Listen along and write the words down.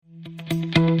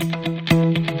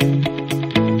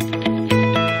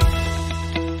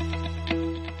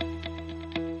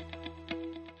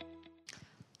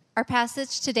Our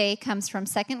passage today comes from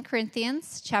 2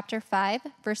 Corinthians chapter 5,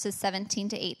 verses 17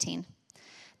 to 18.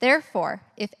 Therefore,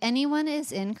 if anyone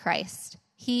is in Christ,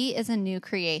 he is a new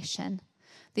creation.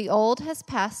 The old has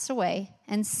passed away,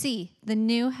 and see, the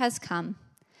new has come.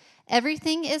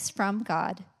 Everything is from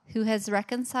God, who has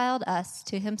reconciled us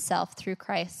to himself through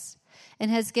Christ, and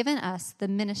has given us the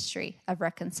ministry of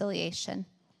reconciliation.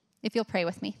 If you'll pray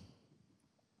with me.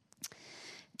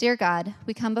 Dear God,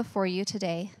 we come before you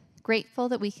today, grateful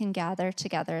that we can gather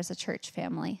together as a church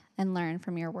family and learn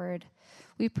from your word.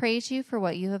 We praise you for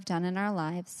what you have done in our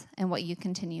lives and what you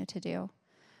continue to do.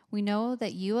 We know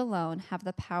that you alone have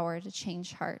the power to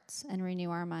change hearts and renew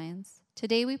our minds.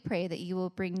 Today we pray that you will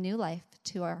bring new life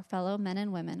to our fellow men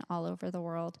and women all over the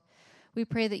world. We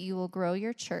pray that you will grow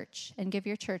your church and give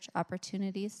your church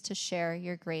opportunities to share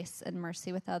your grace and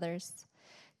mercy with others.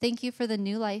 Thank you for the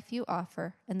new life you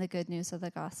offer and the good news of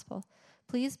the gospel.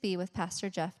 Please be with Pastor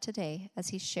Jeff today as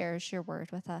he shares your word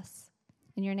with us.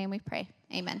 In your name we pray.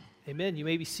 Amen. Amen. You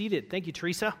may be seated. Thank you,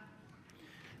 Teresa.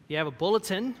 You have a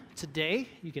bulletin today.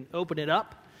 You can open it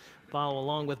up, follow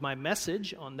along with my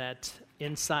message on that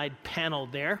inside panel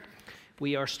there.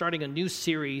 We are starting a new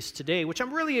series today, which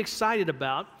I'm really excited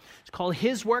about. It's called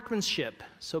His Workmanship.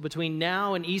 So between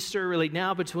now and Easter, really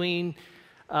now between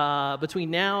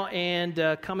now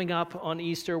and coming up on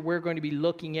Easter, we're going to be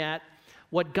looking at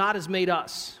what God has made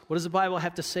us. What does the Bible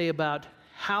have to say about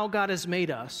how God has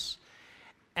made us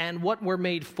and what we're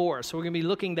made for? So we're going to be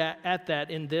looking at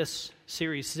that in this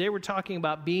series. Today we're talking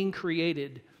about being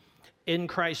created in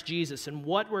Christ Jesus and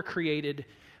what we're created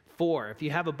for. If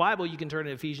you have a Bible, you can turn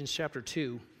to Ephesians chapter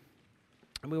 2.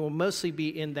 And we will mostly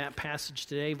be in that passage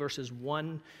today, verses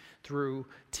 1 through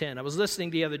 10. I was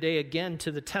listening the other day again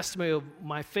to the testimony of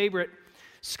my favorite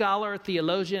scholar,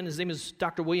 theologian. His name is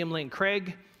Dr. William Lane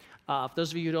Craig. For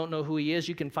those of you who don't know who he is,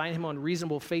 you can find him on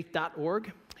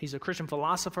reasonablefaith.org. He's a Christian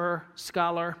philosopher,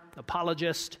 scholar,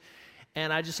 apologist,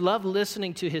 and I just love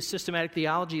listening to his systematic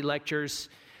theology lectures.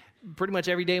 Pretty much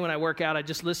every day when I work out, I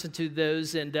just listen to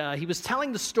those, and he was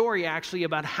telling the story actually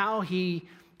about how he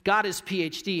got his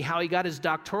PhD, how he got his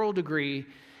doctoral degree.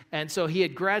 And so he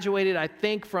had graduated, I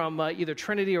think, from either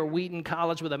Trinity or Wheaton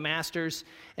College with a master's,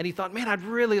 and he thought, man, I'd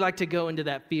really like to go into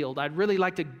that field. I'd really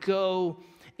like to go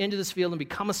into this field and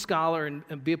become a scholar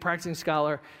and be a practicing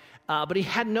scholar. But he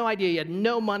had no idea. He had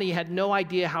no money. He had no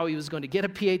idea how he was going to get a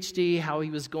PhD, how he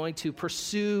was going to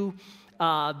pursue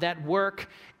that work.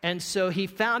 And so he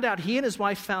and his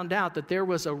wife found out that there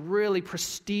was a really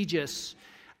prestigious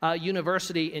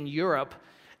university in Europe,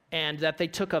 and that they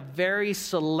took a very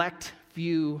select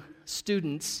few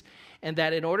students, and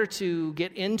that in order to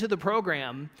get into the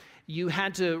program, you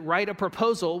had to write a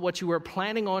proposal, what you were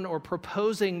planning on or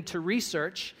proposing to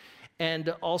research, and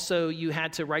also you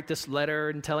had to write this letter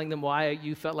and telling them why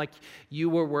you felt like you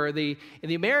were worthy.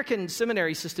 And the American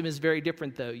seminary system is very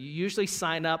different, though. You usually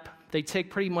sign up, they take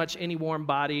pretty much any warm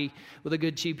body with a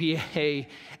good GPA,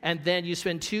 and then you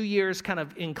spend 2 years kind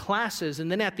of in classes,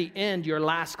 and then at the end, your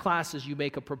last classes, you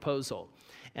make a proposal.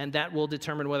 And that will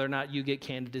determine whether or not you get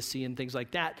candidacy and things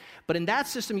like that. But in that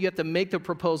system, you have to make the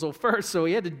proposal first. So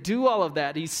he had to do all of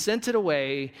that. He sent it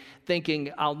away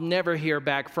thinking, I'll never hear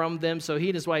back from them. So he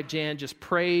and his wife, Jan, just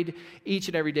prayed each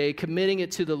and every day, committing it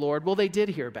to the Lord. Well, they did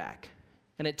hear back.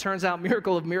 And it turns out,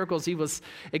 miracle of miracles, he was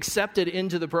accepted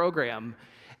into the program.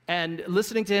 And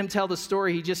listening to him tell the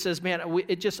story, he just says, man,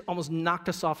 it just almost knocked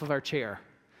us off of our chair.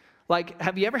 Like,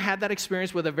 have you ever had that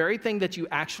experience where the very thing that you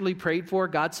actually prayed for,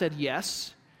 God said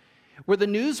yes? Where the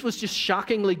news was just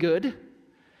shockingly good.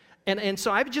 And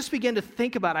so I just began to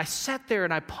think about, I sat there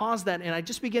and I paused that and I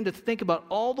just began to think about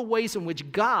all the ways in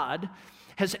which God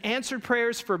has answered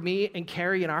prayers for me and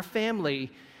Carrie and our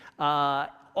family,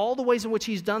 all the ways in which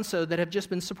he's done so that have just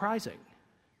been surprising.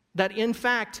 That in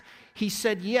fact, he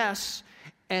said yes,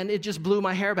 and it just blew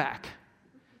my hair back.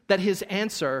 That his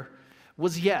answer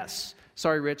was yes.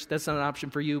 Sorry, Rich, that's not an option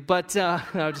for you, but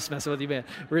I'm just messing with you, man.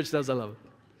 Rich knows I love him.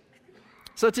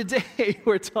 So today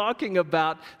we're talking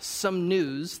about some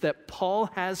news that Paul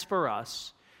has for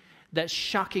us that's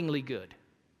shockingly good.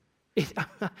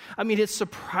 It's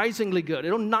surprisingly good.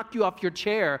 It'll knock you off your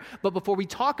chair. But before we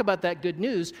talk about that good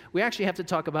news, we actually have to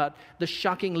talk about the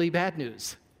shockingly bad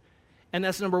news. And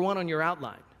that's number 1 on your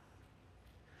outline.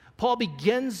 Paul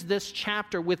begins this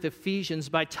chapter with Ephesians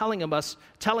by telling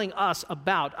us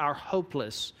about our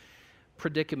hopeless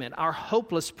predicament. Our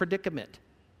hopeless predicament.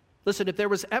 Listen, if there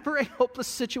was ever a hopeless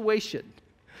situation,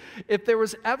 if there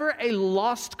was ever a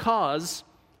lost cause,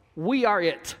 we are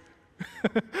it.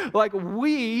 Like,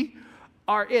 we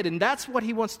are it. And that's what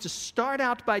he wants to start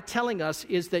out by telling us,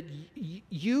 is that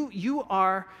you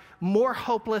are more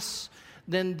hopeless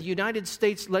than the United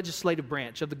States legislative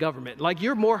branch of the government. Like,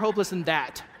 you're more hopeless than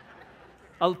that.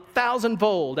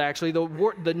 1,000-fold, actually.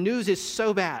 The news is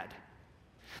so bad.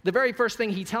 The very first thing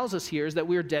he tells us here is that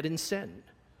we are dead in sin.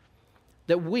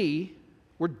 That we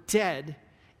were dead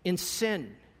in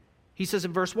sin. He says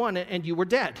in verse 1, and you were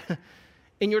dead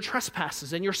in your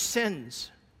trespasses and your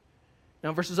sins.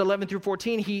 Now, verses 11 through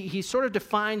 14, he sort of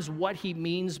defines what he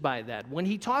means by that. When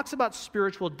he talks about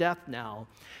spiritual death now,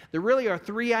 there really are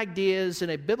three ideas in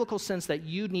a biblical sense that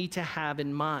you need to have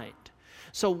in mind.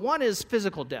 So one is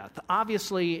physical death.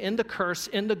 Obviously, in the curse,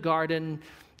 in the garden,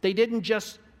 they didn't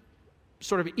just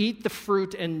sort of eat the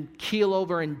fruit and keel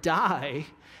over and die.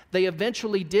 They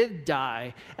eventually did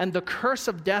die. And the curse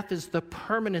of death is the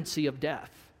permanency of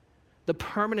death, the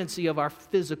permanency of our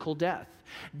physical death,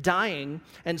 dying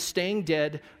and staying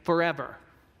dead forever.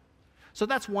 So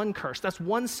that's one curse. That's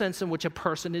one sense in which a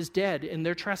person is dead in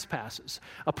their trespasses.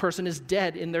 A person is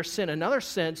dead in their sin. Another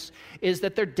sense is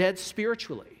that they're dead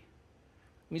spiritually.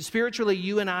 I mean, spiritually,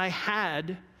 you and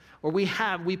I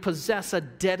we possess a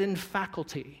deadened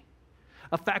faculty.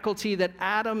 A faculty that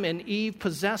Adam and Eve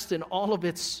possessed in all of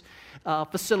its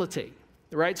facility,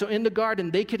 right? So in the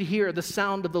garden, they could hear the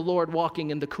sound of the Lord walking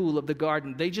in the cool of the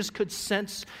garden. They just could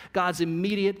sense God's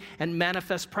immediate and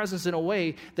manifest presence in a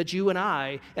way that you and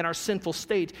I, in our sinful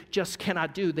state, just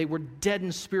cannot do. They were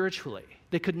deadened spiritually.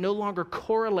 They could no longer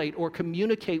correlate or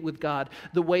communicate with God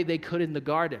the way they could in the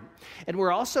garden. And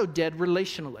we're also dead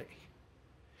relationally.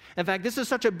 In fact, this is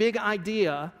such a big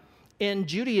idea in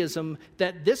Judaism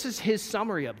that this is his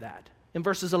summary of that. In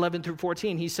verses 11 through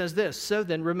 14, he says this, so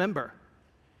then remember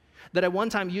that at one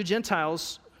time you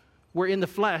Gentiles were in the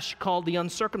flesh called the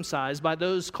uncircumcised by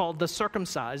those called the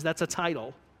circumcised. That's a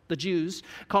title. The Jews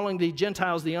calling the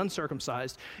Gentiles the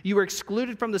uncircumcised. You were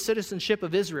excluded from the citizenship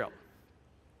of Israel,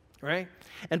 right?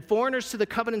 And foreigners to the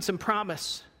covenants and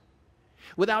promise,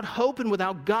 without hope and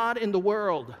without God in the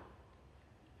world.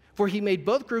 For he made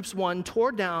both groups one,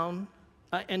 tore down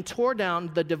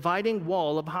the dividing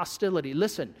wall of hostility.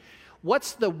 Listen,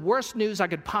 what's the worst news I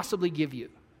could possibly give you?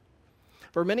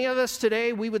 For many of us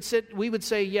today, we would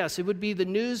say, yes, it would be the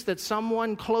news that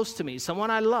someone close to me, someone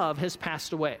I love, has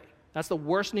passed away. That's the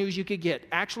worst news you could get.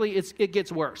 Actually, it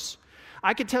gets worse.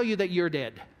 I could tell you that you're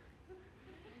dead.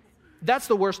 That's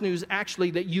the worst news,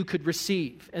 actually, that you could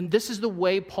receive. And this is the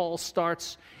way Paul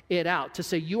starts it out, to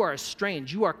say you are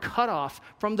estranged. You are cut off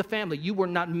from the family. You were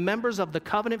not members of the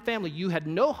covenant family. You had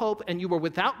no hope, and you were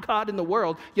without God in the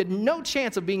world. You had no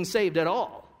chance of being saved at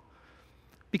all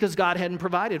because God hadn't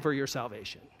provided for your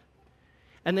salvation.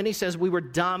 And then he says we were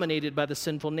dominated by the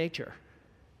sinful nature.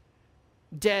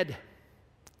 Dead.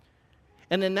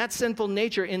 And then that sinful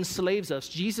nature enslaves us.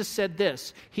 Jesus said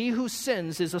this, he who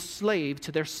sins is a slave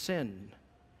to their sin.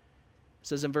 It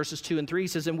says in verses 2 and 3, he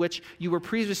says, in which you were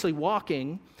previously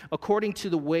walking according to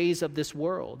the ways of this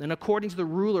world and according to the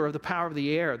ruler of the power of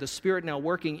the air, the spirit now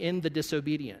working in the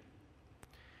disobedient.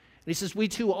 And he says, we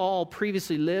too all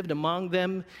previously lived among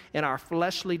them in our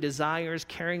fleshly desires,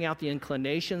 carrying out the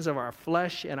inclinations of our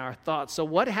flesh and our thoughts. So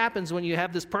what happens when you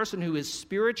have this person who is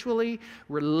spiritually,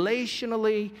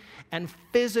 relationally, and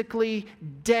physically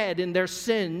dead in their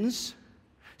sins,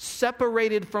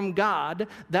 separated from God?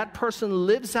 That person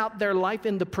lives out their life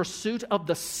in the pursuit of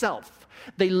the self.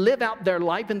 They live out their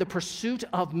life in the pursuit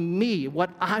of me, what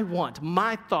I want,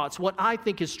 my thoughts, what I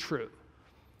think is true,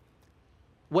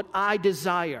 what I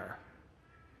desire.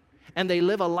 And they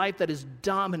live a life that is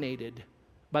dominated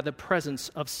by the presence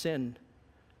of sin.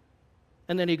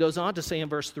 And then he goes on to say in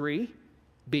verse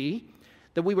 3b,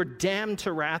 that we were damned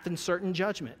to wrath and certain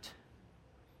judgment.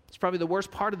 It's probably the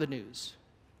worst part of the news.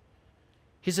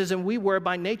 He says, and we were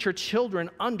by nature children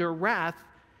under wrath,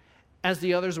 as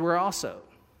the others were also.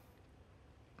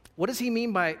 What does he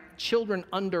mean by children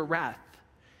under wrath?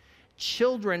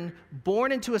 Children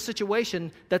born into a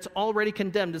situation that's already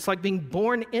condemned. It's like being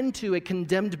born into a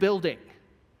condemned building.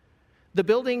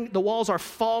 The walls are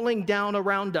falling down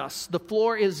around us. The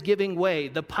floor is giving way.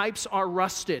 The pipes are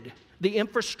rusted. The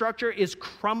infrastructure is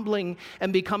crumbling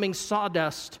and becoming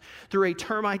sawdust through a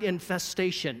termite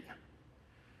infestation.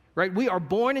 Right? We are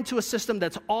born into a system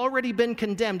that's already been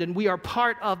condemned, and we are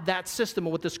part of that system.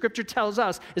 And what the scripture tells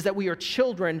us is that we are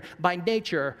children by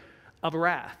nature of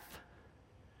wrath.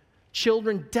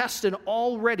 Children destined,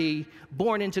 already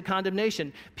born into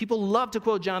condemnation. People love to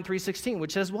quote John 3:16,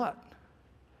 which says what?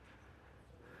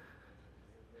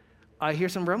 I hear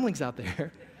some rumblings out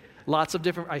there. Lots of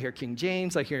different, I hear King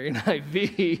James, I hear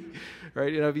NIV,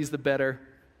 right? NIV's the better.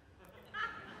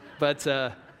 But,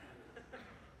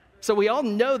 so we all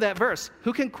know that verse.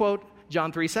 Who can quote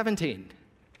John 3:17?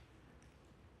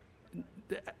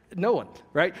 No one,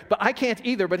 right? But I can't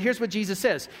either. But here's what Jesus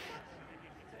says.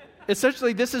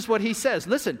 Essentially, this is what he says.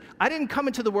 Listen, I didn't come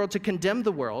into the world to condemn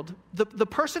the world. The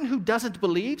person who doesn't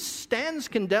believe stands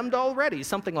condemned already,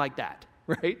 something like that,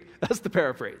 right? That's the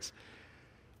paraphrase.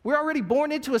 We're already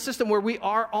born into a system where we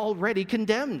are already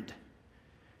condemned.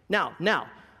 Now,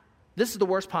 this is the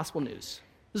worst possible news.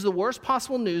 This is the worst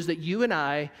possible news that you and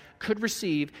I could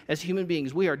receive as human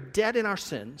beings. We are dead in our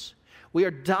sins. We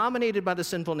are dominated by the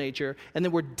sinful nature, and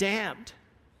then we're damned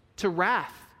to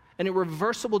wrath and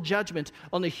irreversible judgment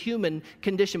on the human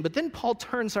condition. But then Paul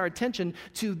turns our attention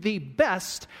to the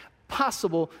best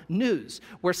possible news.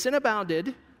 Where sin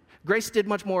abounded, grace did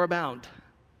much more abound.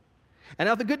 And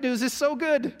now the good news is so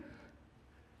good.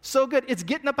 So good. It's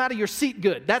getting up out of your seat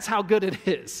good. That's how good it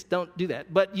is. Don't do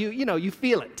that. But you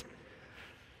feel it.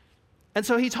 And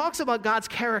so he talks about God's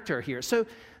character here. So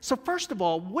first of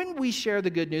all, when we share the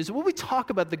good news, when we talk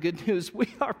about the good news, we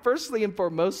are firstly and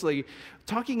foremostly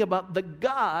talking about the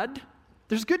God.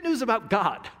 There's good news about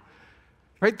God,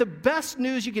 right? The best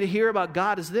news you can hear about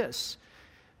God is this: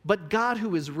 but God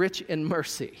who is rich in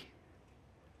mercy.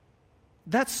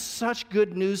 That's such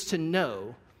good news to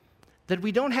know, that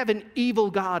we don't have an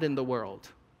evil God in the world,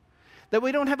 that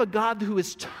we don't have a God who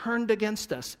is turned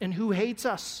against us and who hates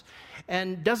us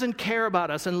and doesn't care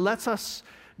about us and lets us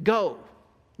go,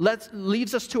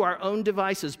 leaves us to our own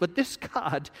devices. But this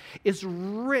God is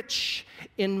rich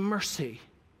in mercy.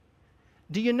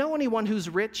 Do you know anyone who's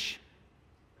rich?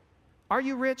 Are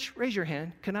you rich? Raise your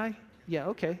hand. Can I? Yeah,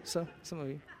 okay. So some of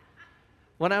you.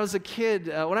 When I was a kid,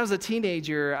 when I was a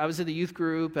teenager, I was in the youth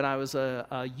group, and I was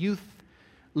a youth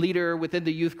leader within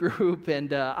the youth group,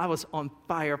 and I was on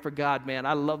fire for God, man.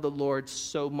 I love the Lord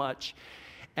so much.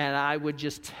 And I would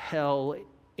just tell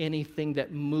anything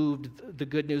that moved the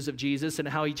good news of Jesus and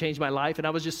how he changed my life. And I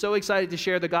was just so excited to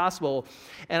share the gospel.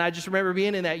 And I just remember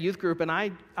being in that youth group, and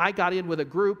I got in with a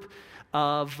group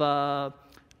of,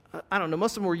 I don't know,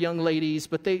 most of them were young ladies,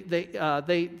 but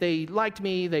they liked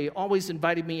me. They always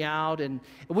invited me out, and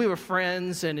we were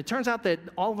friends. And it turns out that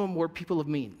all of them were people of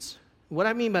means. What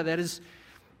I mean by that is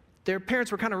their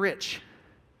parents were kind of rich.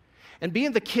 And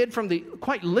being the kid from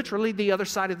quite literally the other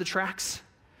side of the tracks,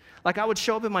 like I would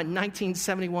show up in my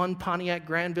 1971 Pontiac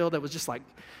Granville that was just like,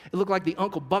 it looked like the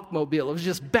Uncle Buck mobile. It was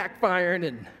just backfiring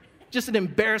and just an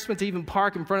embarrassment to even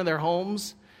park in front of their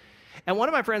homes. And one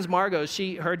of my friends, Margot,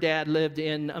 her dad lived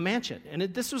in a mansion. And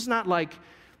this was not like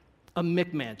a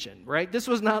McMansion, right? This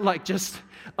was not like just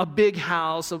a big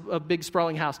house, a big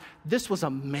sprawling house. This was a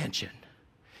mansion.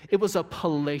 It was a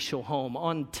palatial home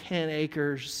on 10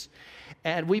 acres.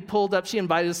 And we pulled up. She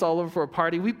invited us all over for a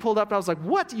party. We pulled up, and I was like,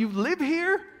 what? You live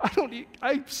here?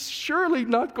 I'm surely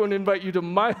not going to invite you to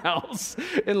my house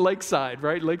in Lakeside,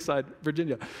 right? Lakeside,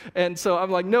 Virginia. And so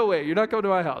I'm like, no way. You're not going to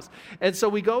my house. And so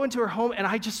we go into her home, and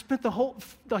I just spent the whole,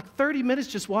 30 minutes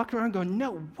just walking around going,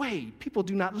 no way. People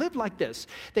do not live like this.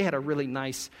 They had a really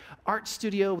nice art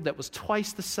studio that was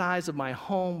twice the size of my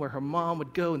home, where her mom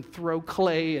would go and throw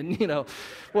clay and,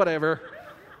 whatever.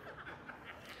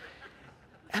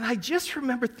 And I just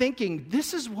remember thinking,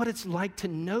 this is what it's like to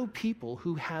know people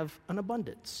who have an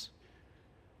abundance,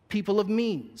 people of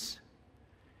means.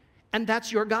 And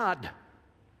that's your God.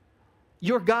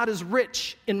 Your God is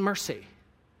rich in mercy.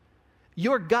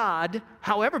 Your God,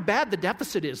 however bad the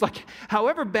deficit is,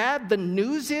 however bad the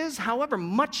news is, however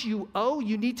much you owe,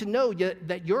 you need to know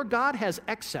that your God has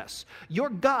excess. Your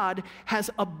God has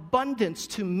abundance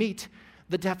to meet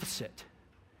the deficit,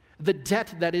 the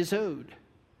debt that is owed.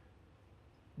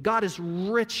 God is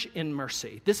rich in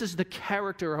mercy. This is the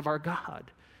character of our God.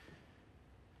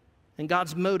 And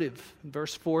God's motive,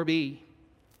 verse 4b,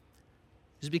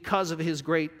 is because of his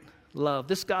great love.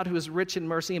 This God who is rich in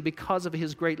mercy, and because of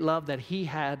his great love that he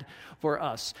had for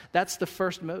us. That's the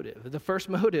first motive. The first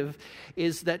motive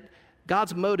is that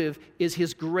God's motive is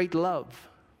his great love.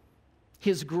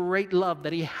 His great love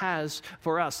that he has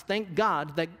for us. Thank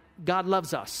God that God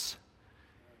loves us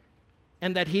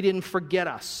and that he didn't forget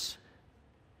us.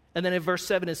 And then in verse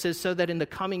 7 it says, so that in the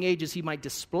coming ages he might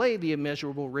display the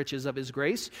immeasurable riches of his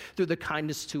grace through the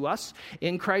kindness to us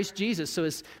in Christ Jesus. So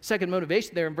his second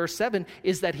motivation there in verse 7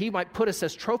 is that he might put us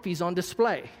as trophies on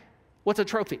display. What's a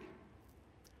trophy?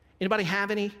 Anybody have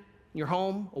any in your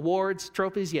home? Awards,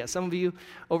 trophies? Yeah, some of you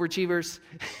overachievers.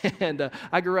 And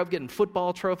I grew up getting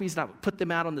football trophies, and I would put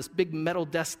them out on this big metal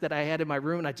desk that I had in my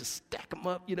room, and I just stack them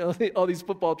up, all these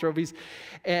football trophies.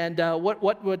 And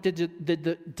what did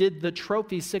the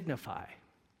trophy signify?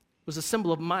 It was a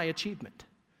symbol of my achievement.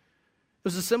 It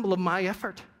was a symbol of my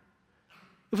effort.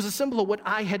 It was a symbol of what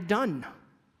I had done.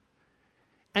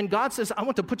 And God says, I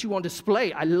want to put you on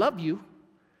display. I love you.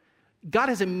 God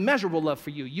has immeasurable love for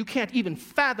you. You can't even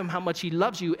fathom how much he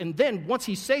loves you. And then once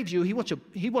he saves you, he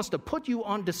wants to put you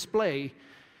on display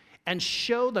and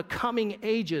show the coming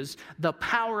ages the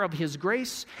power of his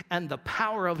grace and the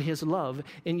power of his love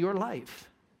in your life.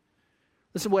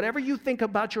 Listen, whatever you think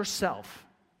about yourself,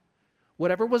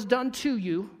 whatever was done to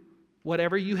you,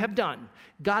 whatever you have done,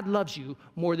 God loves you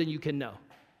more than you can know.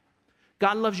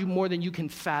 God loves you more than you can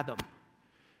fathom.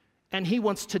 And he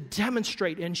wants to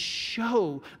demonstrate and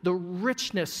show the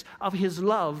richness of his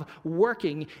love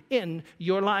working in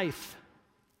your life.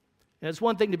 And it's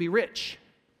one thing to be rich.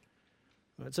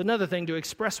 It's another thing to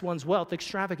express one's wealth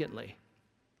extravagantly.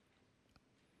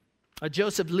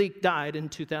 Joseph Leake died in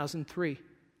 2003.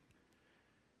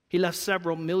 He left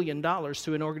several $1 million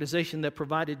to an organization that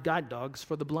provided guide dogs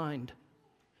for the blind.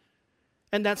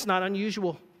 And that's not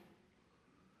unusual.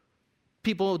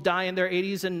 People die in their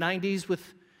 80s and 90s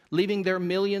with leaving their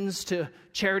millions to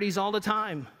charities all the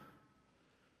time.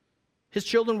 His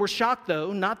children were shocked,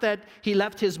 though, not that he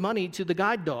left his money to the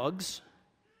guide dogs,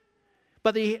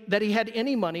 but that he had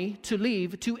any money to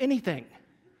leave to anything.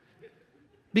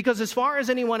 Because as far as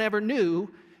anyone ever knew,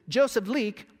 Joseph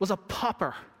Leake was a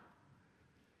pauper.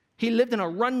 He lived in a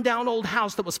rundown old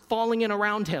house that was falling in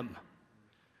around him.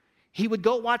 He would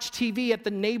go watch TV at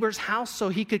the neighbor's house so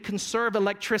he could conserve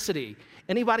electricity.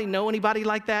 Anybody know anybody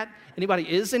like that?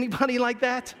 Is anybody like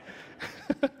that?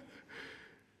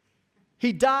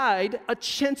 He died a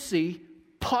chintzy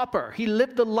pauper. He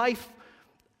lived the life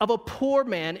of a poor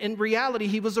man. In reality,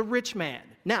 he was a rich man.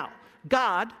 Now,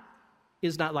 God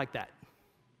is not like that.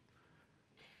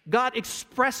 God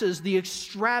expresses the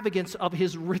extravagance of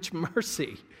his rich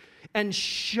mercy and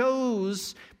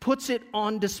puts it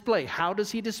on display. How does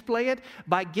he display it?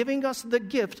 By giving us the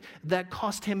gift that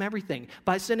cost him everything.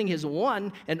 By sending his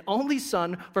one and only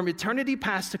Son from eternity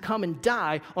past to come and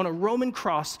die on a Roman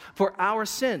cross for our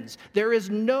sins. There is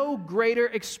no greater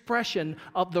expression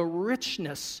of the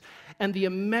richness and the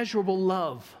immeasurable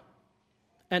love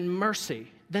and mercy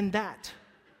than that.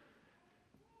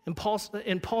 And Paul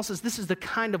says this is the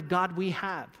kind of God we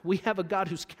have. We have a God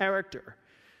whose character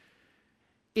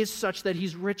is such that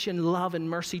he's rich in love and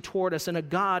mercy toward us, and a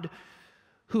God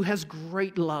who has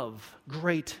great love,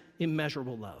 great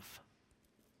immeasurable love.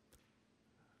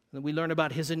 And we learn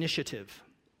about his initiative.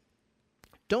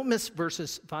 Don't miss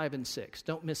verses 5 and 6.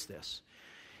 Don't miss this.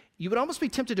 You would almost be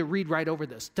tempted to read right over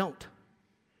this. Don't.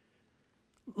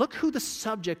 Look who the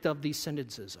subject of these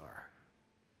sentences are.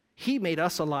 He made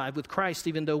us alive with Christ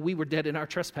even though we were dead in our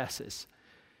trespasses.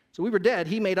 So we were dead,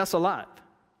 he made us alive.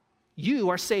 You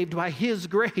are saved by his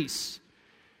grace.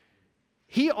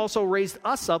 He also raised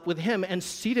us up with him and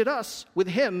seated us with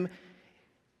him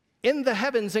in the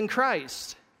heavens in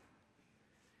Christ.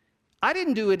 I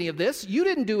didn't do any of this. You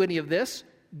didn't do any of this.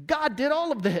 God did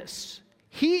all of this.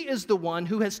 He is the one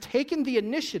who has taken the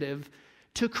initiative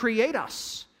to create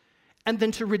us and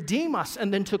then to redeem us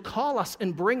and then to call us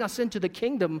and bring us into the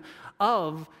kingdom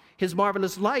of his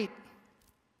marvelous light.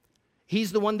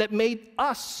 He's the one that made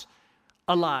us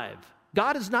alive.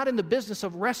 God is not in the business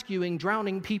of rescuing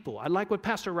drowning people. I like what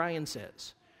Pastor Ryan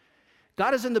says.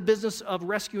 God is in the business of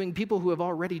rescuing people who have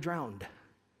already drowned.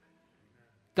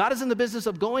 God is in the business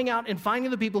of going out and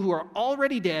finding the people who are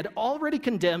already dead, already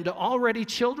condemned, already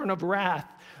children of wrath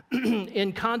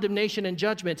in condemnation and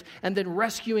judgment, and then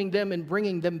rescuing them and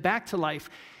bringing them back to life.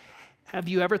 Have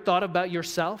you ever thought about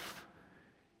yourself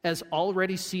as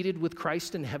already seated with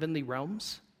Christ in heavenly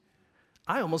realms?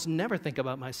 I almost never think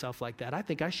about myself like that. I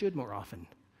think I should more often.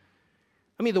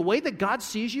 I mean, the way that God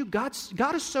sees you, God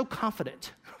is so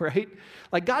confident, right?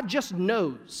 Like God just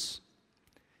knows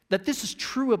that this is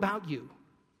true about you,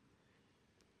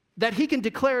 that he can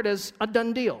declare it as a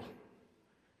done deal.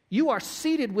 You are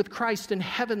seated with Christ in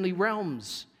heavenly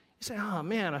realms. You say, oh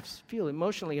man, I feel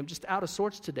emotionally, I'm just out of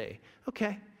sorts today.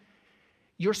 Okay.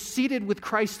 You're seated with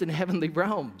Christ in heavenly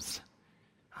realms.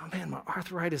 Oh man, my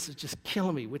arthritis is just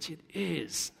killing me, which it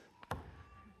is.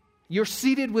 You're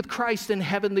seated with Christ in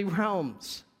heavenly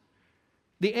realms.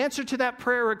 The answer to that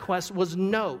prayer request was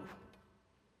no.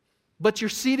 But you're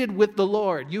seated with the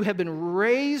Lord. You have been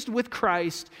raised with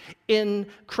Christ in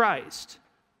Christ.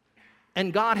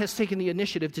 And God has taken the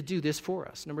initiative to do this for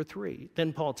us. Number 3,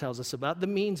 then Paul tells us about the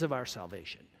means of our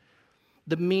salvation.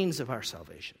 The means of our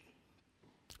salvation.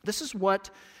 This is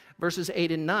what verses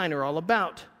 8 and 9 are all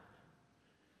about.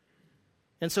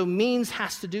 And so means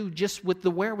has to do just with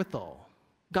the wherewithal.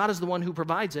 God is the one who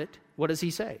provides it. What does he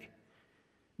say?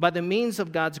 By the means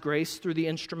of God's grace through the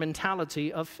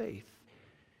instrumentality of faith.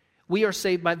 We are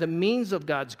saved by the means of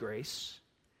God's grace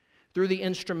through the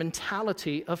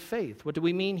instrumentality of faith. What do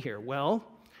we mean here? Well,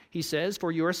 he says,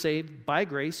 for you are saved by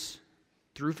grace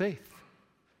through faith.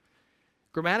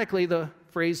 Grammatically, the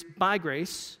phrase by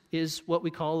grace is what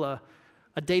we call a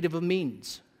dative of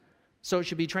means. So it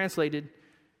should be translated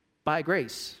by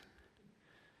grace.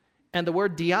 And the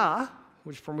word dia,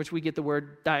 from which we get the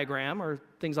word diagram or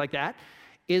things like that,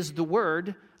 is the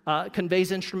word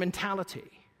conveys instrumentality.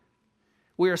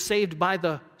 We are saved by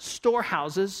the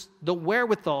storehouses, the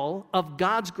wherewithal of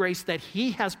God's grace that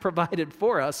He has provided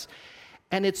for us,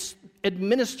 and it's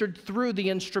administered through the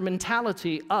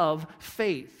instrumentality of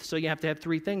faith. So you have to have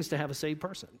three things to have a saved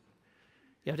person.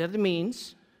 You have to have the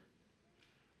means.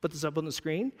 Put this up on the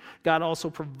screen. God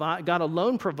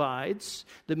alone provides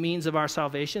the means of our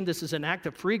salvation. This is an act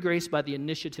of free grace by the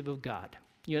initiative of God.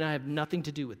 You and I have nothing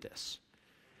to do with this.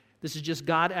 This is just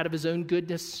God out of His own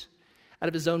goodness, out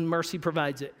of His own mercy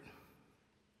provides it.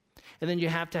 And then you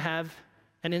have to have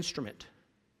an instrument,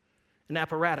 an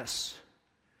apparatus,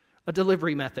 a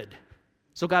delivery method.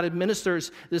 So God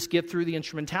administers this gift through the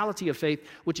instrumentality of faith,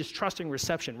 which is trusting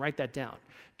reception. Write that down.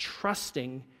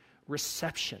 Trusting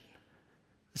reception.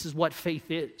 This is what faith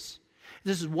is.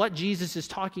 This is what Jesus is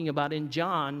talking about in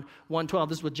John 1:12.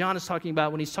 This is what John is talking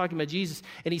about when he's talking about Jesus.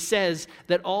 And he says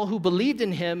that all who believed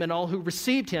in Him and all who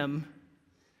received Him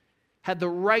had the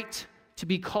right to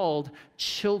be called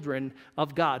children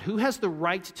of God. Who has the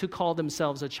right to call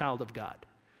themselves a child of God?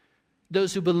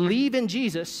 Those who believe in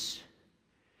Jesus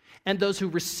and those who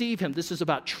receive Him. This is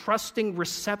about trusting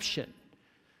reception.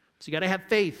 So you got to have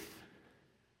faith.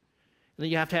 And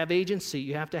then you have to have agency.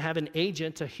 You have to have an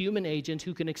agent, a human agent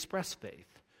who can express faith.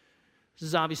 This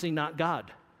is obviously not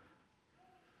God.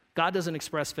 God doesn't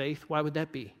express faith. Why would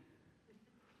that be?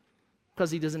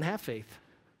 Because He doesn't have faith.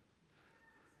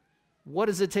 What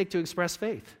does it take to express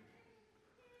faith?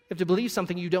 You have to believe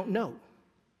something you don't know.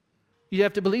 You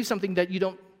have to believe something that you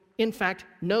don't, in fact,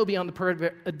 know beyond the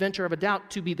peradventure of a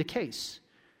doubt to be the case.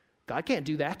 God can't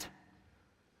do that.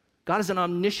 God is an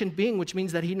omniscient being, which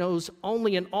means that He knows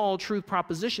only in all truth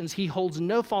propositions. He holds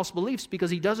no false beliefs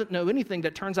because He doesn't know anything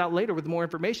that turns out later with more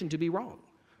information to be wrong.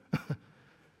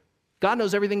 God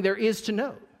knows everything there is to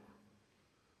know.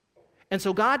 And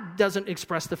so God doesn't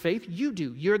express the faith, you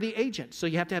do. You're the agent. So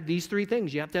you have to have these three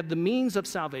things. You have to have the means of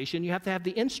salvation. You have to have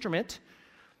the instrument.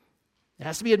 It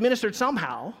has to be administered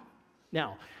somehow.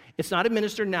 Now, it's not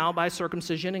administered now by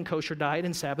circumcision and kosher diet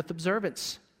and Sabbath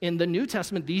observance. In the New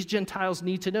Testament, these Gentiles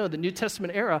need to know, the New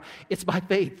Testament era, it's by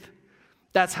faith.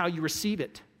 That's how you receive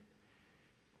it.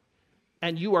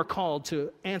 And you are called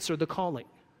to answer the calling.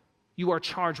 You are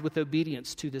charged with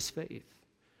obedience to this faith.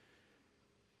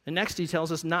 And next he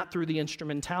tells us not through the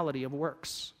instrumentality of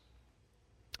works.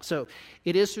 So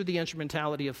it is through the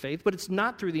instrumentality of faith, but it's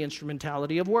not through the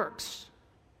instrumentality of works.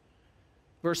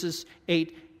 Verses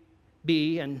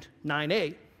 8b and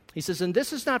 9a, he says, and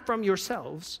this is not from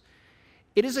yourselves,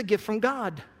 it is a gift from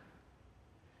God,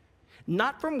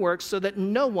 not from works so that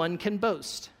no one can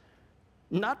boast.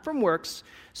 Not from works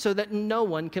so that no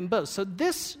one can boast. So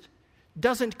this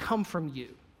doesn't come from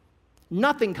you.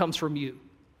 Nothing comes from you.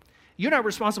 You're not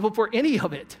responsible for any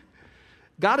of it.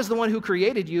 God is the one who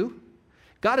created you.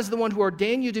 God is the one who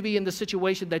ordained you to be in the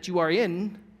situation that you are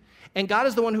in. And God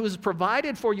is the one who has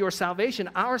provided for your salvation,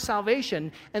 our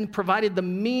salvation, and provided the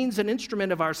means and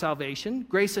instrument of our salvation,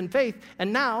 grace and faith.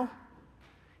 And now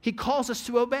He calls us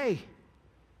to obey.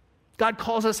 God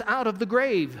calls us out of the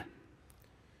grave.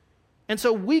 And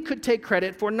so we could take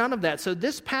credit for none of that. So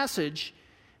this passage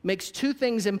makes two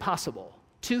things impossible.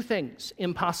 Two things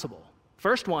impossible.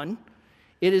 First one,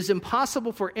 it is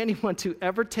impossible for anyone to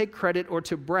ever take credit or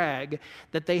to brag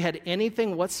that they had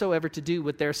anything whatsoever to do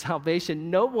with their salvation.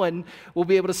 No one will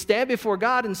be able to stand before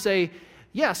God and say,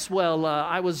 yes, well,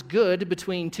 I was good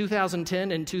between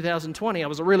 2010 and 2020. I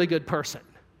was a really good person.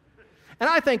 And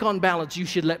I think on balance, you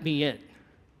should let me in.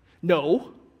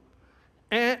 No.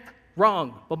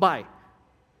 Wrong. Bye-bye.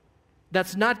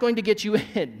 That's not going to get you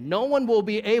in. No one will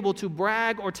be able to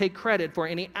brag or take credit for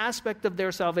any aspect of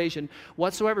their salvation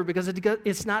whatsoever because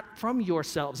it's not from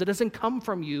yourselves. It doesn't come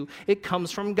from you. It comes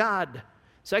from God.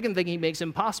 Second thing he makes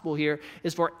impossible here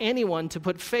is for anyone to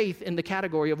put faith in the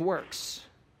category of works.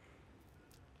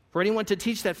 For anyone to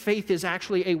teach that faith is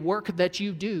actually a work that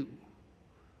you do.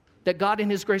 That God in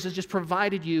His grace has just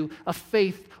provided you a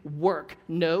faith work.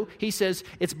 No, he says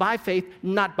it's by faith,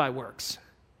 not by works.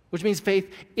 Which means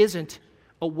faith isn't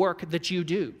a work that you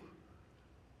do.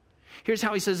 Here's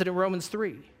how he says it in Romans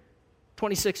 3,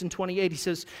 26 and 28. He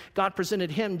says, God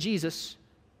presented Him, Jesus,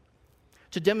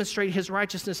 to demonstrate His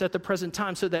righteousness at the present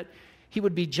time so that He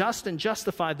would be just and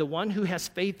justify the one who has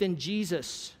faith in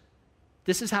Jesus.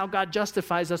 This is how God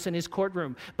justifies us in His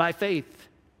courtroom, by faith.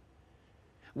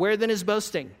 Where then is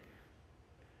boasting?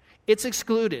 It's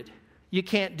excluded. You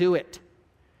can't do it.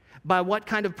 By what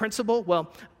kind of principle?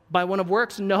 Well, by one of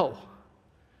works? No.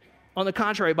 On the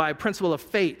contrary, by a principle of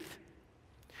faith.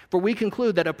 For we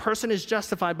conclude that a person is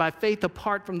justified by faith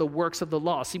apart from the works of the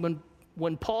law. See,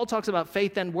 when Paul talks about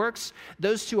faith and works,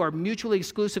 those two are mutually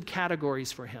exclusive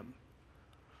categories for him.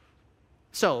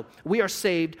 So, we are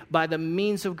saved by the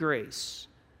means of grace,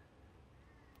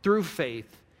 through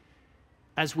faith,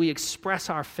 as we express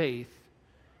our faith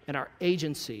and our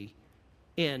agency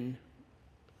in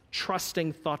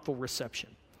trusting, thoughtful reception.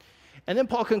 And then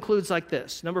Paul concludes like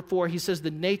this. Number 4, he says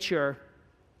the nature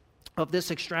of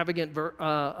this extravagant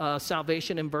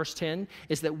salvation in verse 10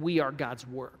 is that we are God's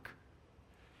work.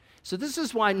 So this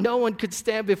is why no one could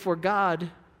stand before God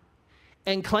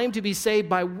and claim to be saved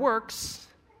by works,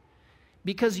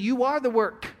 because you are the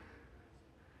work.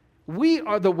 We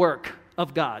are the work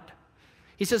of God.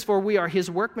 He says, for we are his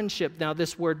workmanship. Now,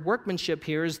 this word workmanship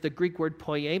here is the Greek word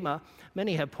poema.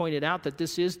 Many have pointed out that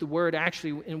this is the word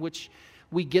actually in which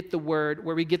we get the word,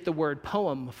 where we get the word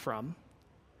poem from.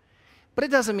 But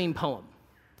it doesn't mean poem.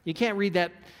 You can't read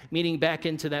that meaning back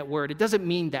into that word. It doesn't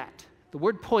mean that. The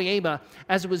word poema,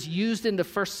 as it was used in the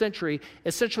first century,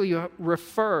 essentially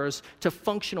refers to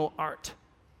functional art.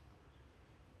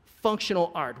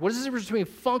 Functional art. What is the difference between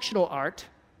functional art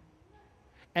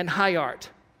and high art?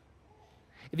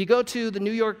 If you go to the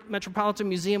New York Metropolitan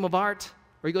Museum of Art,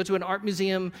 or you go to an art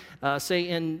museum, say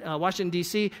in Washington,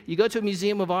 D.C., you go to a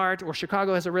museum of art, or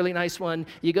Chicago has a really nice one,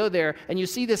 you go there, and you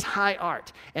see this high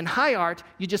art. And high art,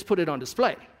 you just put it on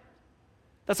display.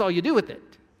 That's all you do with it.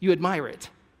 You admire it.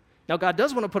 Now, God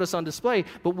does want to put us on display,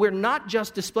 but we're not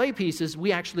just display pieces,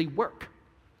 we actually work.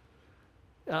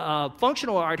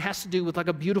 Functional art has to do with like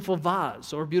a beautiful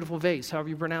vase or a beautiful vase, however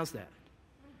you pronounce that.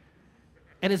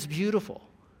 And it's beautiful.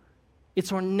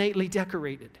 It's ornately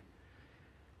decorated.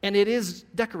 And it is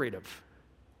decorative.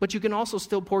 But you can also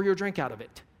still pour your drink out of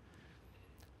it.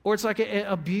 Or it's like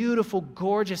a beautiful,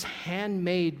 gorgeous,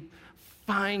 handmade,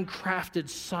 fine-crafted,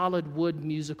 solid wood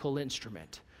musical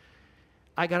instrument.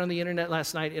 I got on the internet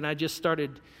last night and I just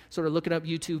started sort of looking up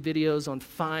YouTube videos on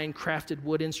fine crafted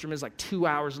wood instruments like 2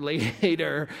 hours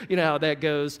later. You know how that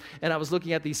goes. And I was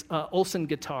looking at these Olsen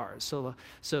guitars.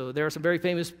 So there are some very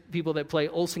famous people that play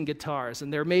Olsen guitars,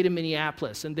 and they're made in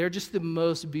Minneapolis, and they're just the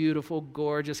most beautiful,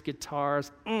 gorgeous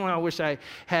guitars. I wish I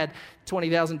had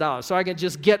 $20,000 so I could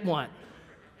just get one.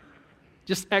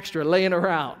 Just extra, laying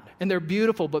around. And they're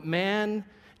beautiful, but man,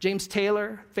 James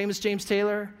Taylor, famous James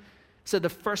Taylor, said the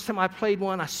first time I played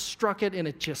one, I struck it, and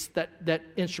it just, that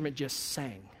instrument just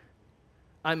sang.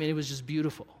 I mean, it was just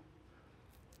beautiful.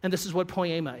 And this is what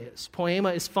poema is. Poema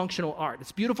is functional art.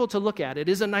 It's beautiful to look at. It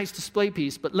is a nice display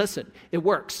piece, but listen, it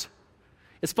works.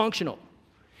 It's functional.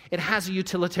 It has a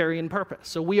utilitarian purpose.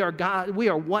 So we are God. We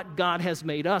are what God has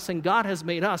made us, and God has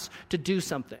made us to do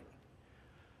something.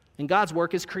 And God's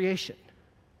work is creation.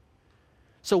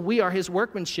 So we are his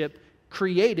workmanship,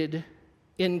 created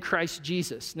in Christ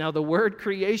Jesus. Now, the word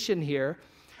creation here,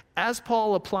 as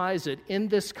Paul applies it in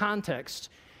this context,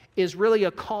 is really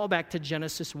a callback to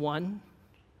Genesis 1.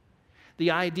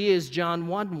 The idea is John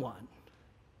 1:1.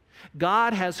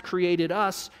 God has created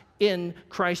us in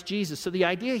Christ Jesus. So the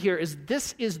idea here is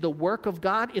this is the work of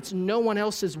God. It's no one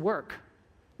else's work.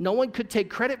 No one could take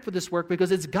credit for this work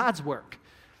because it's God's work.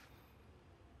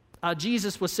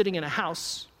 Jesus was sitting in a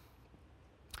house.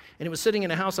 And it was sitting in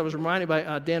a house. I was reminded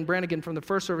by Dan Brannigan from the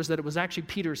first service that it was actually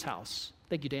Peter's house.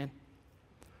 Thank you, Dan.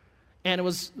 And it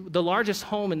was the largest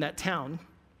home in that town.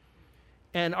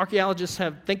 And archaeologists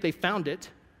think they found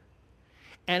it.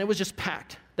 And it was just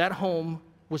packed. That home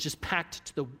was just packed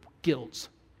to the gills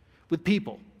with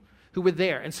people who were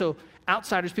there. And so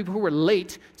outsiders, people who were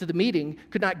late to the meeting,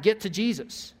 could not get to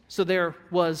Jesus. So there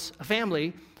was a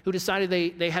family who decided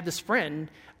they had this friend,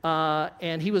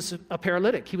 and he was a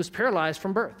paralytic. He was paralyzed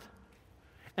from birth.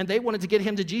 And they wanted to get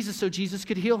him to Jesus so Jesus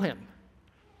could heal him.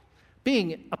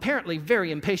 Being apparently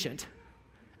very impatient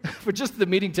for just the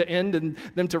meeting to end and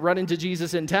them to run into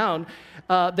Jesus in town,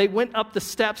 they went up the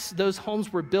steps. Those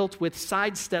homes were built with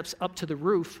side steps up to the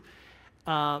roof.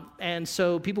 And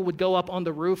so people would go up on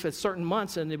the roof at certain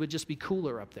months, and it would just be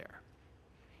cooler up there.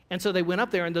 And so they went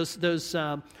up there, and those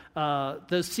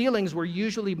ceilings were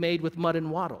usually made with mud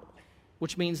and wattle,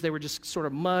 which means they were just sort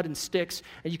of mud and sticks,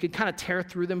 and you could kind of tear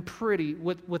through them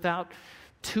without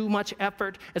too much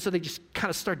effort. And so they just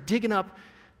kind of start digging up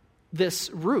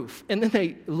this roof. And then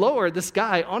they lower this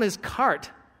guy on his cot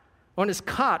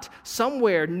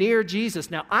somewhere near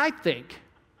Jesus. Now, I think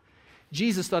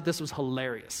Jesus thought this was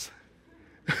hilarious.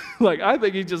 I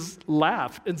think he just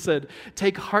laughed and said,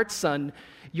 "Take heart, son,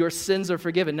 your sins are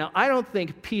forgiven." Now, I don't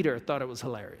think Peter thought it was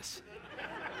hilarious.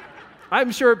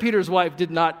 I'm sure Peter's wife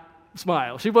did not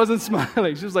smile. She wasn't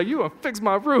smiling. She was like, you want to fix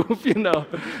my roof, And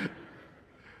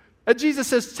Jesus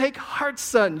says, take heart,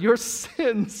 son. Your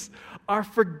sins are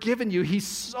forgiven you. He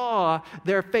saw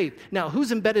their faith. Now,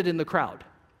 who's embedded in the crowd?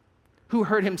 Who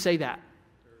heard him say that?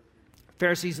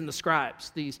 Pharisees and the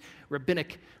scribes, these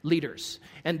rabbinic leaders.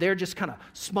 And they're just kind of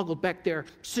smuggled back there,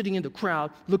 sitting in the crowd,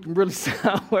 looking really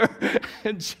sour.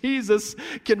 And Jesus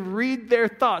can read their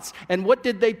thoughts. And what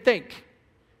did they think?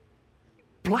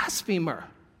 Blasphemer.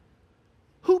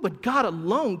 Who but God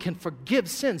alone can forgive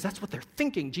sins? That's what they're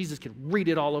thinking. Jesus can read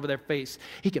it all over their face.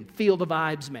 He can feel the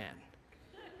vibes, man.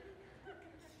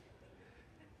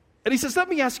 And he says, let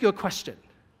me ask you a question.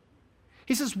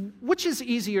 He says, which is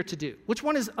easier to do? Which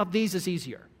one of these is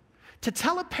easier? To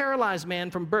tell a paralyzed man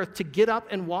from birth to get up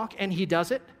and walk, and he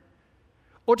does it?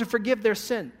 Or to forgive their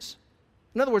sins?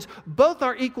 In other words, both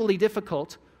are equally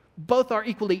difficult. Both are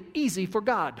equally easy for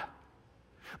God.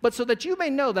 But so that you may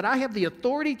know that I have the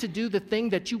authority to do the thing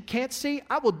that you can't see,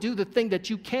 I will do the thing that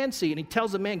you can see. And he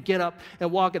tells the man, get up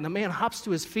and walk. And the man hops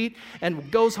to his feet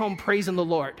and goes home praising the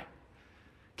Lord.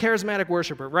 Charismatic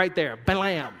worshiper right there.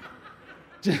 Blam.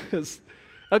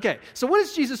 Okay, so what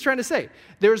is Jesus trying to say?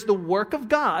 There's the work of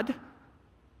God,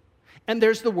 and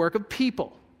there's the work of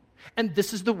people. And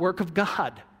this is the work of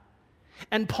God.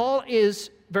 And Paul is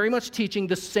very much teaching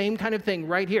the same kind of thing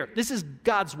right here. This is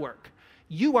God's work.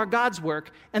 You are God's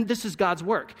work, and this is God's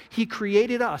work. He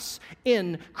created us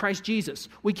in Christ Jesus.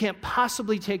 We can't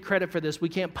possibly take credit for this. We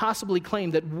can't possibly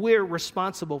claim that we're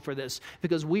responsible for this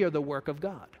because we are the work of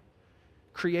God.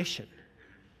 Creation,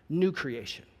 new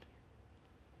creation.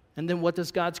 And then what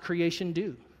does God's creation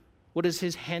do? What does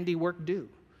his handiwork do?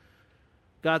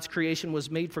 God's creation was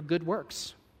made for good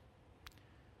works.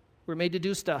 We're made to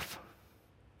do stuff.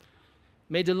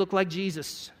 Made to look like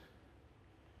Jesus.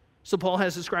 So Paul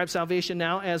has described salvation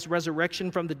now as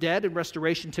resurrection from the dead and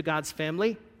restoration to God's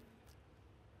family.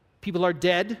 People are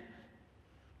dead.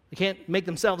 They can't make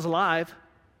themselves alive.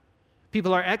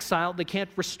 People are exiled. They can't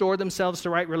restore themselves to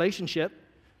right relationship.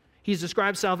 He's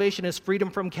described salvation as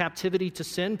freedom from captivity to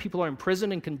sin. People are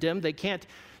imprisoned and condemned. They can't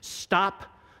stop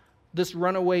this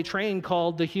runaway train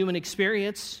called the human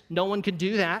experience. No one can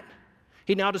do that.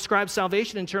 He now describes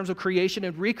salvation in terms of creation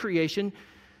and recreation.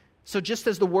 So just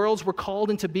as the worlds were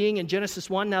called into being in Genesis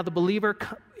 1, now the believer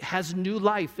has new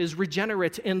life, is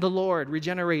regenerate in the Lord,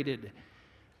 regenerated.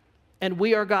 And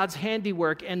we are God's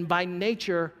handiwork, and by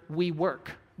nature, we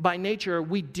work. By nature,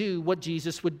 we do what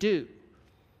Jesus would do.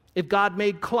 If God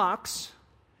made clocks,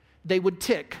 they would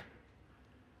tick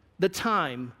the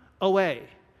time away,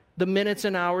 the minutes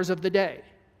and hours of the day.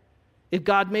 If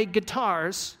God made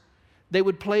guitars, they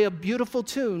would play a beautiful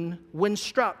tune when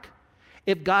struck.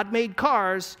 If God made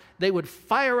cars, they would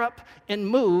fire up and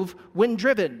move when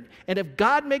driven. And if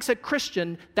God makes a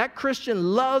Christian, that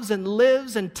Christian loves and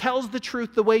lives and tells the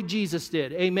truth the way Jesus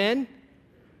did. Amen?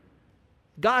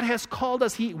 God has called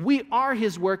us, we are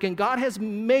his work, and God has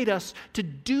made us to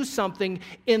do something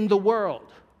in the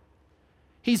world.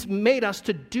 He's made us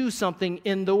to do something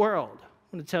in the world.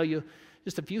 I'm going to tell you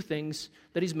just a few things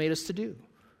that he's made us to do.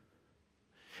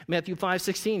 Matthew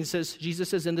 5:16 says, Jesus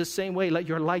says, in this same way, let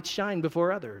your light shine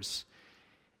before others,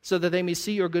 so that they may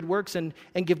see your good works and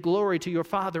give glory to your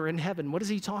Father in heaven. What is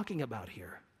he talking about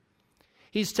here?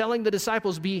 He's telling the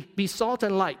disciples, be salt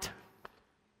and light.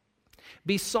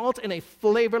 Be salt in a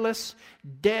flavorless,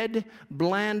 dead,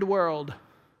 bland world.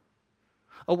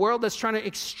 A world that's trying to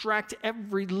extract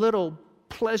every little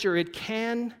pleasure it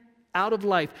can out of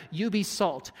life. You be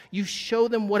salt. You show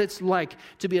them what it's like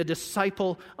to be a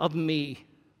disciple of me.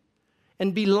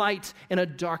 And be light in a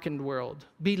darkened world.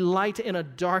 Be light in a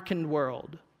darkened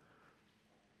world.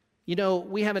 You know,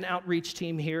 we have an outreach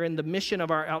team here, and the mission of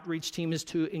our outreach team is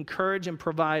to encourage and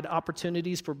provide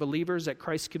opportunities for believers at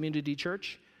Christ Community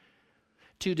Church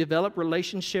to develop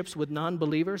relationships with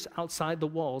non-believers outside the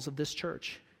walls of this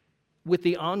church with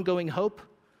the ongoing hope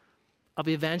of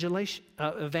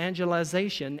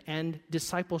evangelization and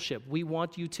discipleship. We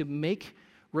want you to make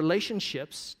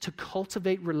relationships, to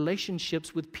cultivate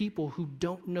relationships with people who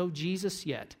don't know Jesus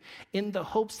yet, in the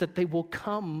hopes that they will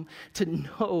come to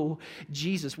know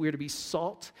Jesus. We're to be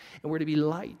salt and we're to be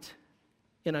light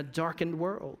in a darkened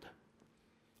world.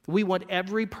 We want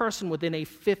every person within a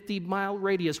 50-mile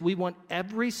radius. We want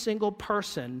every single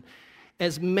person,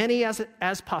 as many as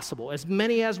possible, as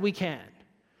many as we can,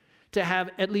 to have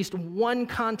at least one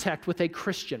contact with a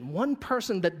Christian, one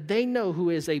person that they know who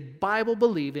is a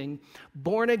Bible-believing,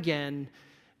 born-again,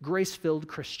 grace-filled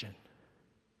Christian,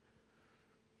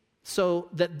 so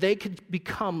that they could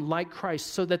become like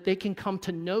Christ, so that they can come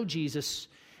to know Jesus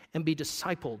and be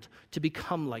discipled to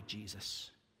become like Jesus.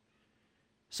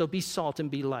 So be salt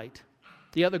and be light.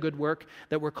 The other good work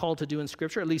that we're called to do in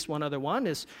Scripture, at least one other one,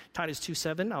 is Titus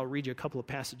 2:7. I'll read you a couple of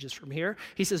passages from here.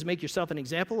 He says, make yourself an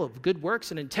example of good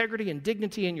works and integrity and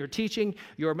dignity in your teaching.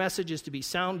 Your message is to be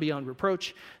sound beyond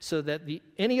reproach, so that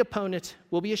any opponent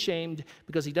will be ashamed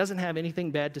because he doesn't have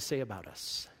anything bad to say about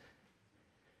us.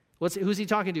 Who's he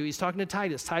talking to? He's talking to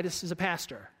Titus. Titus is a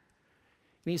pastor.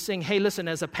 And he's saying, hey, listen,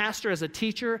 as a pastor, as a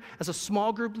teacher, as a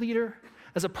small group leader,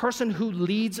 as a person who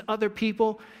leads other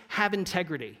people, have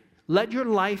integrity. Let your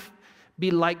life be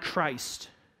like Christ.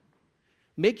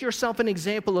 Make yourself an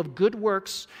example of good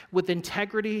works with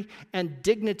integrity and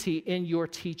dignity in your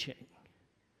teaching,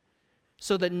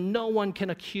 so that no one can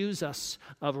accuse us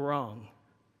of wrong.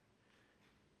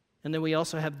 And then we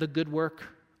also have the good work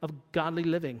of godly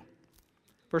living.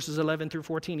 Verses 11 through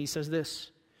 14, he says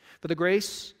this, for the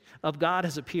grace of God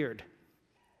has appeared,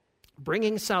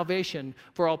 bringing salvation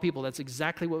for all people. That's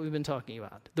exactly what we've been talking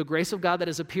about. The grace of God that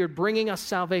has appeared, bringing us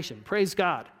salvation. Praise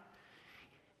God.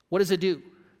 What does it do?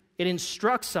 It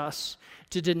instructs us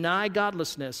to deny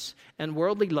godlessness and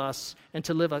worldly lusts and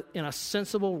to live in a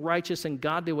sensible, righteous, and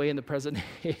godly way in the present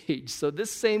age. So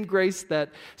this same grace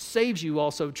that saves you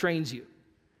also trains you.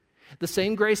 The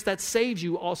same grace that saves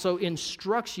you also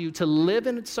instructs you to live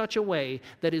in such a way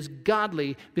that is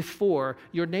godly before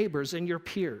your neighbors and your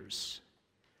peers.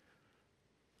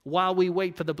 While we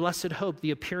wait for the blessed hope,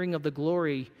 the appearing of the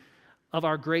glory of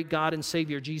our great God and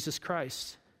Savior, Jesus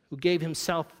Christ, who gave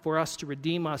himself for us to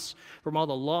redeem us from all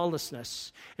the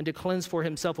lawlessness and to cleanse for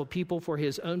himself a people for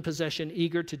his own possession,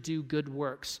 eager to do good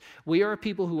works. We are a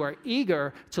people who are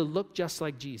eager to look just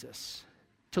like Jesus,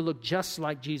 to look just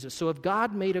like Jesus. So if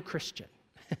God made a Christian,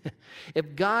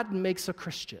 if God makes a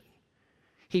Christian,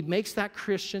 he makes that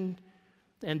Christian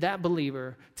and that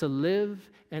believer to live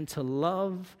and to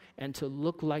love and to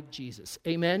look like Jesus.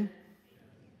 Amen?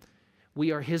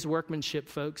 We are his workmanship,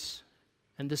 folks,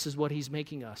 and this is what he's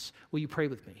making us. Will you pray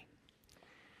with me?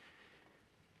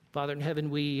 Father in heaven,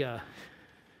 we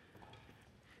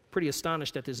pretty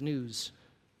astonished at this news.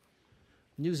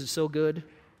 News is so good,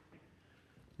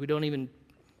 we don't even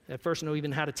at first know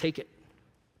even how to take it.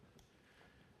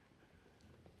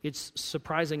 It's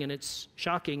surprising and it's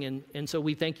shocking, and so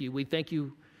we thank you. We thank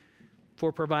you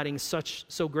for providing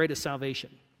so great a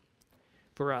salvation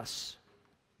for us.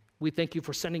 We thank you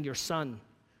for sending your Son,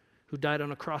 who died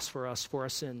on a cross for us, for our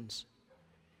sins,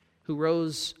 who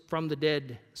rose from the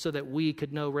dead so that we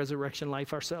could know resurrection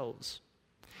life ourselves.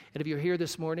 And if you're here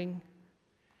this morning,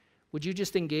 would you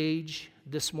just engage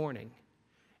this morning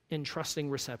in trusting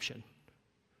reception?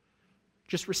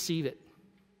 Just receive it.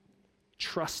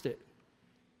 Trust it.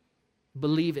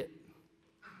 Believe it.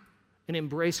 And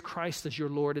embrace Christ as your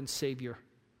Lord and Savior.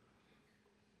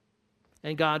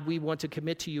 And God, we want to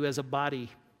commit to you as a body.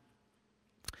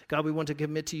 God, we want to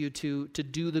commit to you to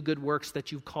do the good works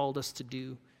that you've called us to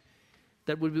do.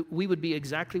 That we would be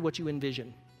exactly what you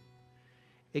envision.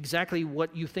 Exactly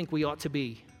what you think we ought to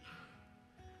be.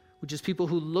 Which is people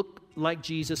who look like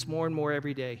Jesus more and more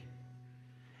every day.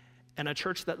 And a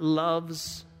church that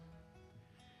loves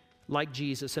like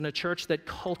Jesus. And a church that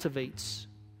cultivates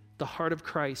the heart of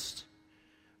Christ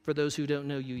for those who don't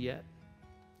know you yet.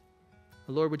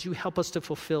 Lord, would you help us to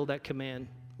fulfill that command?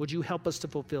 Would you help us to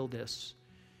fulfill this?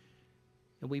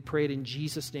 And we pray it in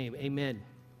Jesus' name. Amen.